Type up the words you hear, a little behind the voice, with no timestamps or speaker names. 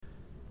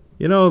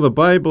You know, the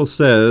Bible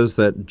says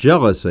that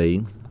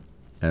jealousy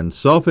and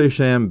selfish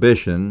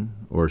ambition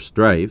or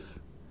strife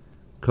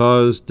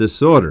cause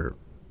disorder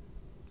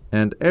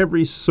and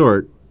every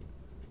sort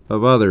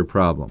of other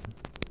problem.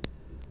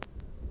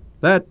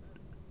 That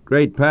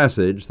great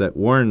passage that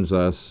warns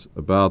us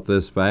about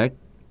this fact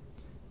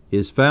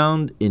is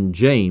found in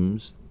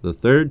James, the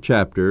 3rd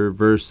chapter,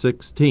 verse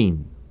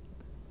 16.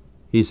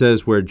 He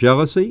says, "Where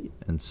jealousy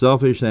and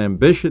selfish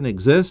ambition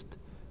exist,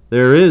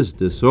 there is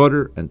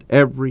disorder and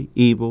every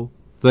evil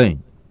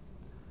thing."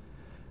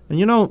 And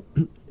you know,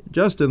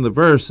 just in the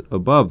verse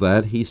above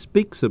that, he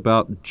speaks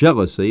about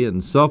jealousy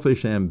and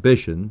selfish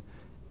ambition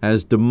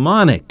as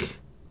demonic.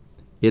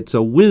 It's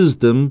a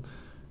wisdom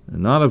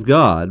not of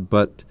God,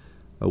 but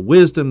a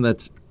wisdom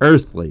that's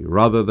earthly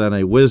rather than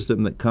a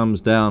wisdom that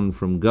comes down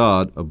from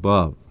God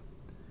above.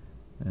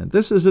 And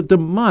this is a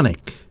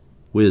demonic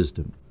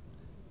wisdom.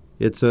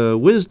 It's a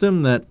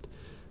wisdom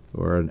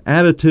or an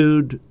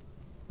attitude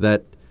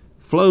that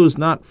flows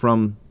not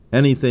from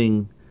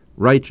anything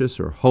righteous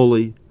or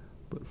holy,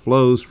 but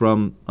flows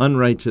from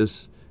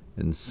unrighteous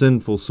and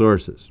sinful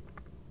sources.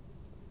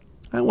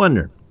 I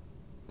wonder,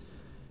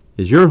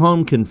 is your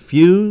home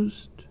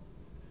confused?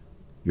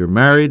 Your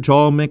marriage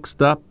all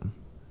mixed up?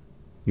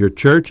 Your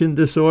church in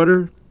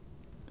disorder?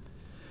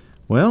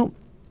 Well,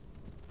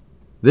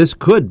 this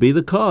could be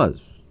the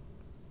cause.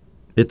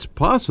 It's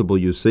possible,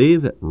 you see,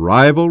 that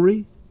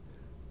rivalry,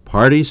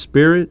 party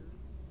spirit,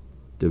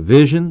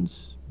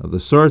 divisions of the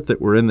sort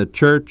that were in the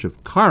church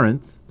of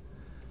Corinth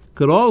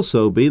could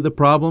also be the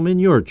problem in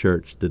your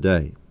church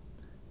today,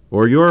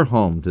 or your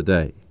home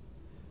today.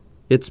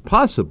 It's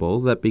possible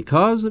that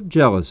because of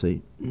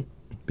jealousy,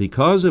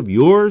 because of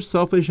your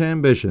selfish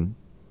ambition,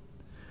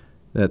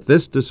 that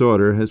this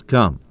disorder has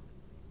come.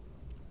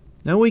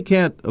 Now, we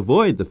can't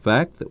avoid the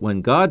fact that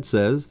when God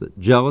says that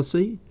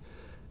jealousy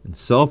and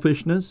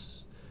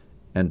selfishness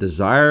and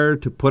desire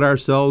to put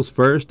ourselves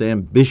first,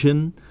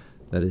 ambition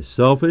that is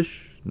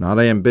selfish, not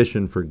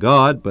ambition for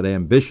God, but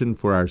ambition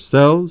for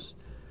ourselves,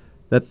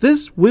 that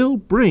this will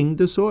bring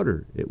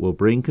disorder. It will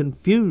bring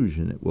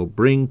confusion. It will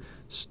bring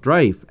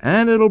strife,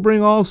 and it'll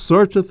bring all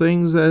sorts of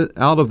things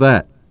out of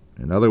that.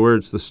 In other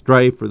words, the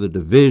strife or the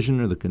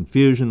division or the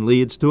confusion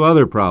leads to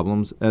other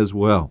problems as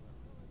well.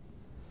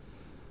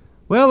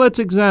 Well, let's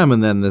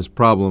examine then this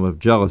problem of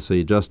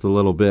jealousy just a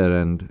little bit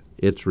and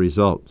its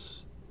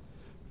results.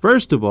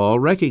 First of all,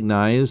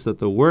 recognize that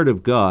the Word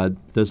of God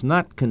does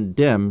not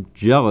condemn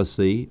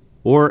jealousy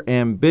or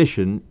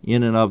ambition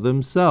in and of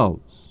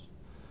themselves.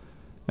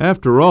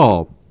 After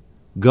all,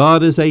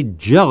 God is a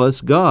jealous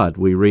God,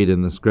 we read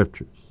in the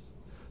Scriptures.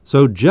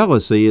 So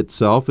jealousy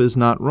itself is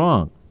not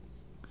wrong.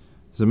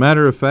 As a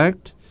matter of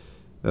fact,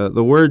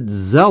 the word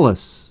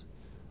zealous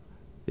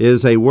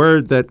is a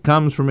word that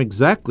comes from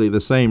exactly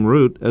the same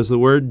root as the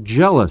word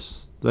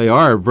jealous. They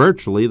are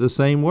virtually the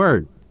same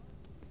word.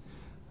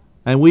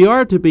 And we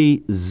are to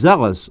be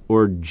zealous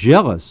or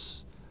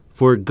jealous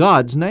for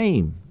God's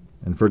name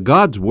and for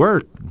God's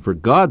work and for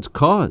God's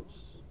cause.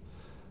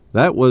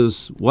 That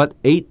was what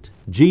ate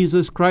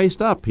Jesus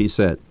Christ up, he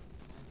said.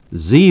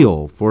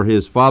 Zeal for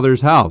his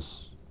Father's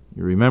house.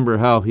 You remember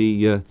how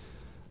he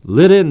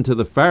lit into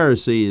the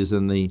Pharisees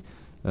and the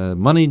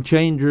money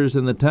changers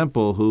in the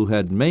temple who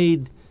had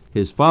made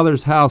his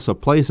Father's house a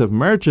place of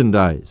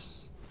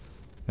merchandise.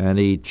 And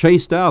he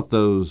chased out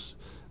those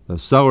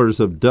sellers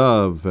of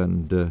dove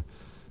and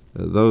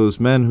those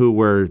men who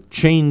were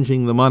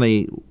changing the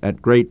money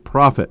at great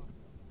profit.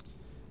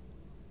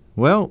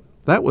 Well,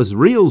 that was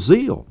real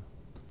zeal.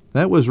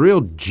 That was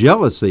real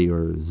jealousy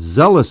or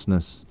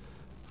zealousness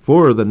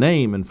for the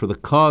name and for the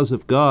cause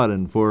of God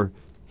and for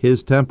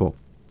his temple.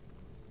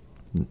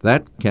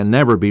 That can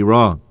never be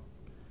wrong.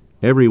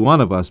 Every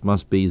one of us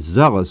must be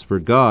zealous for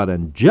God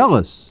and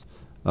jealous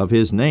of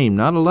his name,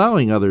 not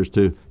allowing others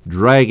to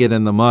drag it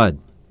in the mud,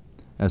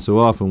 as so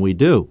often we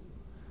do.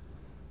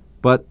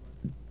 But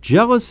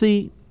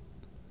jealousy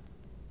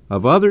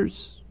of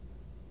others,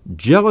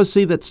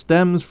 jealousy that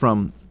stems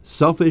from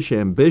selfish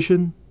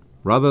ambition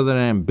rather than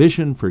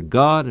ambition for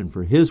God and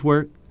for his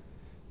work,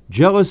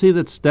 jealousy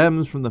that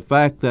stems from the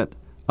fact that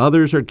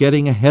others are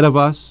getting ahead of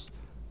us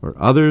or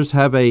others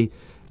have a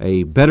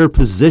better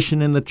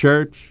position in the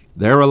church.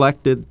 They're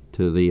elected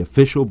to the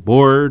official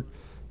board.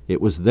 It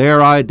was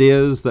their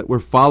ideas that were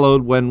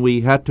followed when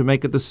we had to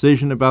make a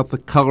decision about the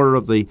color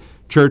of the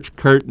church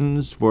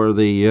curtains for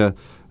the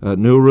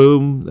new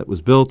room that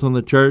was built on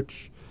the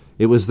church.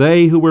 It was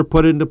they who were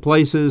put into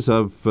places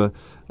of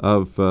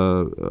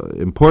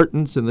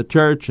importance in the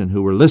church and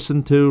who were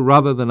listened to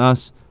rather than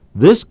us.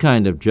 This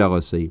kind of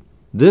jealousy,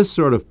 this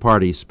sort of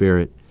party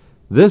spirit,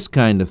 this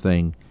kind of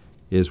thing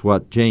is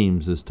what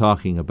James is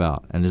talking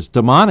about. And it's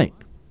demonic,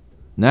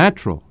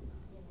 natural,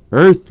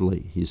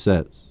 earthly, he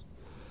says.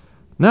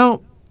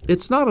 Now,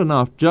 it's not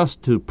enough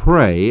just to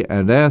pray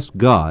and ask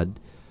God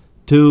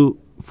to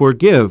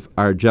forgive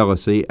our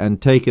jealousy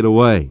and take it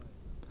away.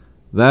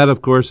 That,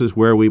 of course, is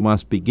where we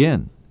must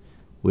begin.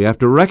 We have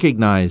to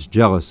recognize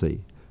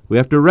jealousy. We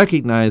have to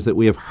recognize that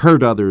we have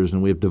hurt others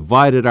and we have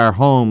divided our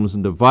homes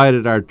and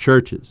divided our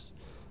churches.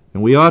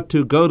 And we ought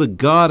to go to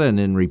God and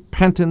in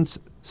repentance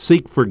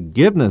seek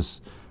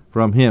forgiveness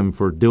from Him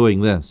for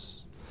doing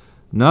this.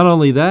 Not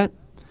only that,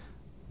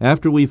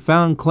 after we've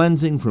found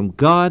cleansing from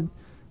God,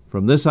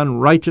 from this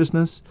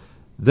unrighteousness,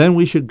 then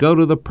we should go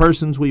to the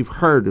persons we've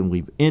hurt and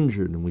we've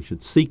injured, and we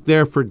should seek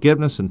their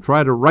forgiveness and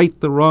try to right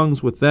the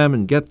wrongs with them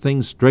and get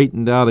things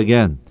straightened out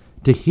again,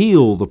 to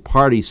heal the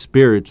party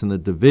spirits and the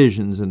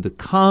divisions and to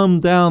calm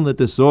down the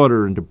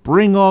disorder and to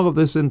bring all of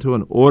this into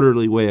an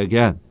orderly way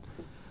again.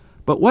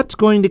 But what's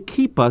going to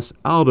keep us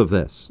out of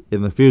this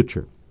in the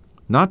future?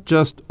 Not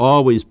just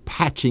always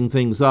patching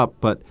things up,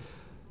 but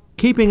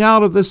keeping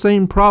out of the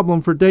same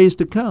problem for days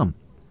to come.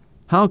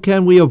 How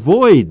can we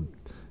avoid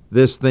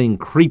this thing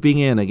creeping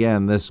in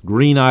again, this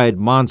green-eyed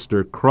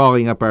monster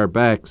crawling up our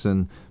backs,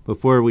 and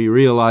before we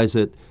realize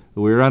it,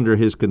 we're under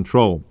his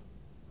control?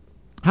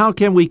 How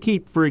can we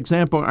keep, for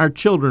example, our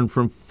children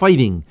from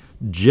fighting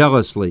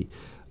jealously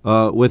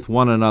with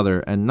one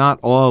another and not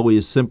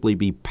always simply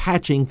be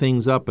patching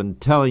things up and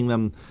telling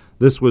them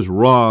this was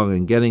wrong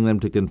and getting them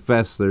to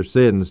confess their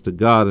sins to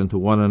God and to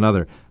one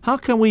another? How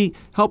can we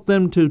help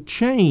them to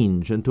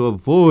change and to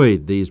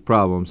avoid these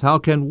problems? How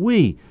can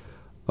we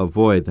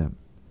avoid them?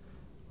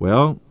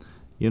 Well,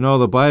 you know,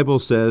 the Bible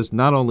says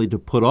not only to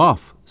put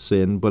off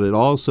sin, but it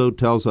also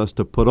tells us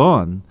to put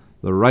on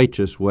the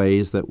righteous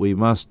ways that we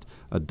must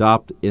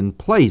adopt in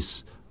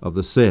place of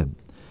the sin.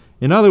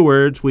 In other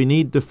words, we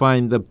need to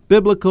find the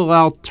biblical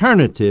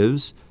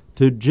alternatives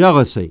to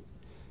jealousy.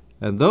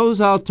 And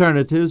those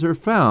alternatives are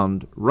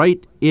found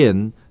right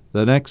in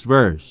the next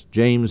verse,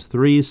 James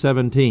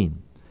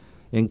 3:17.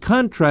 In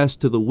contrast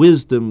to the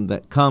wisdom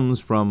that comes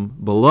from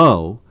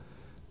below,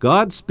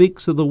 God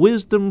speaks of the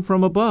wisdom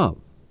from above.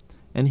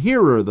 And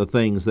here are the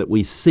things that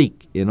we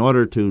seek in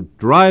order to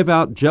drive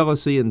out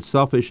jealousy and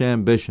selfish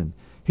ambition.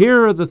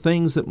 Here are the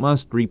things that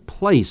must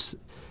replace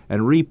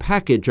and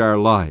repackage our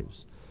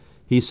lives.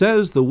 He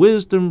says the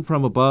wisdom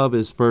from above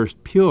is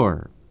first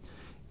pure.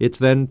 It's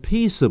then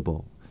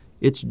peaceable.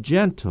 It's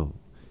gentle.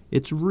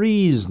 It's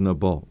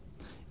reasonable.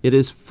 It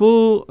is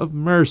full of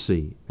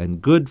mercy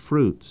and good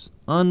fruits,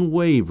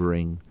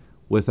 unwavering,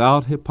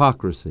 without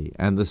hypocrisy.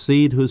 And the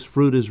seed whose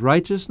fruit is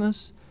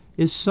righteousness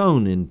is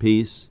sown in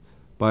peace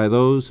by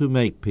those who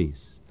make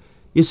peace.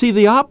 You see,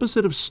 the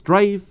opposite of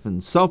strife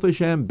and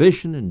selfish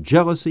ambition and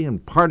jealousy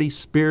and party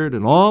spirit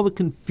and all the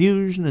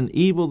confusion and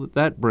evil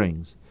that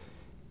brings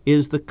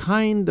is the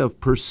kind of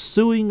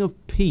pursuing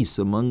of peace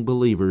among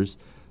believers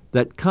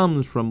that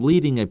comes from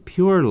leading a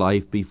pure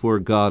life before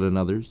God and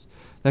others,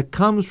 that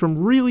comes from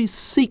really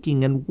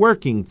seeking and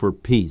working for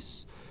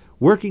peace,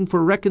 working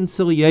for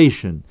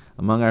reconciliation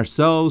among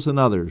ourselves and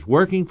others,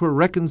 working for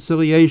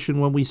reconciliation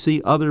when we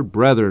see other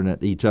brethren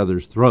at each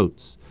other's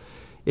throats.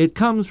 It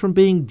comes from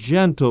being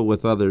gentle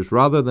with others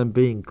rather than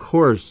being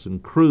coarse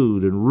and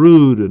crude and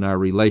rude in our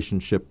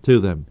relationship to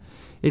them.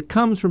 It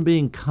comes from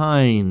being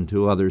kind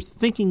to others,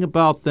 thinking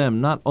about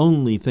them, not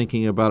only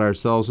thinking about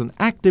ourselves, and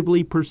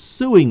actively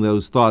pursuing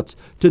those thoughts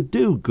to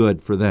do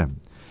good for them.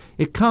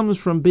 It comes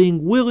from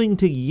being willing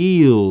to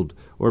yield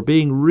or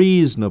being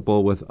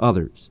reasonable with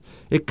others.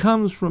 It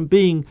comes from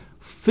being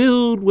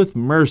filled with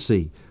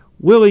mercy,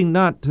 willing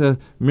not to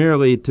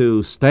merely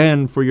to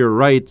stand for your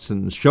rights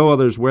and show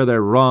others where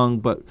they're wrong,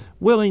 but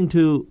willing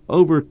to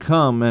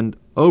overcome and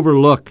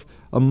overlook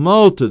a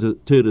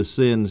multitude of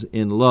sins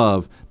in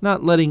love,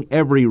 not letting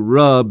every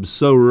rub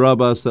so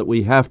rub us that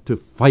we have to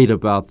fight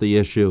about the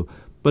issue,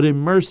 but in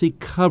mercy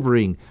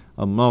covering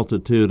a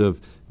multitude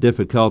of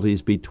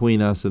difficulties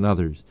between us and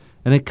others.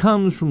 And it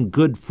comes from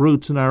good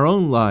fruits in our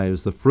own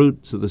lives, the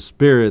fruits of the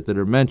Spirit that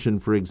are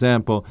mentioned, for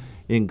example,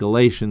 in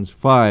Galatians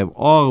 5,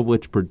 all of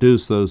which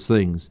produce those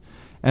things.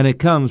 And it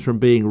comes from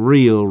being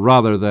real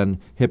rather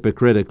than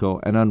hypocritical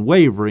and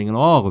unwavering in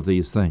all of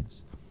these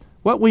things.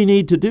 What we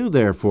need to do,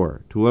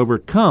 therefore, to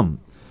overcome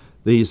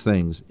these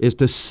things is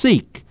to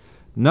seek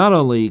not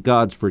only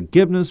God's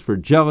forgiveness for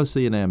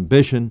jealousy and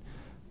ambition,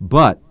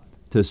 but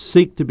to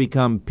seek to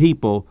become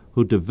people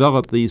who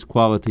develop these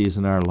qualities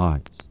in our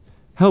lives.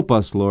 Help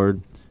us,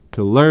 Lord,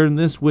 to learn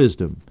this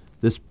wisdom,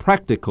 this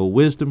practical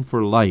wisdom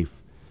for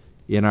life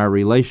in our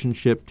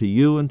relationship to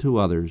you and to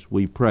others,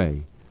 we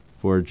pray,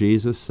 for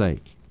Jesus'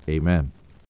 sake. Amen.